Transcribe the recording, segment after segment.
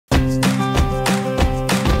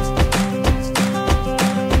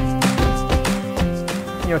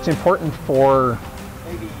It's important for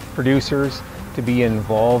producers to be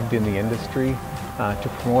involved in the industry,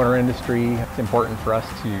 to promote our industry. It's important for us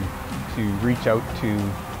to reach out to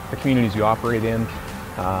the communities we operate in,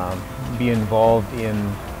 be involved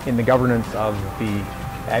in the governance of the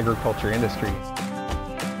agriculture industry.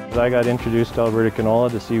 I got introduced to Alberta Canola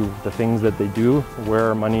to see the things that they do, where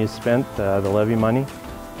our money is spent, the levy money,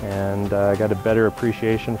 and I got a better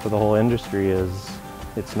appreciation for the whole industry. As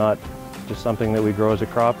it's not just something that we grow as a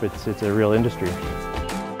crop, it's a real industry.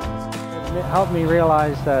 It helped me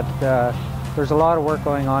realize that there's a lot of work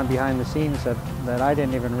going on behind the scenes that I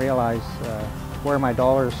didn't even realize where my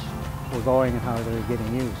dollars were going and how they were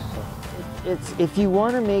getting used. So. If you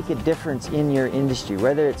want to make a difference in your industry,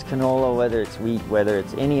 whether it's canola, whether it's wheat, whether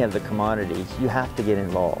it's any of the commodities, you have to get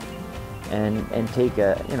involved and take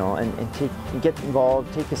a, get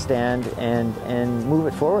involved, take a stand and move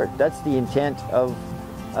it forward. That's the intent of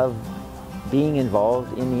being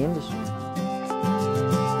involved in the industry.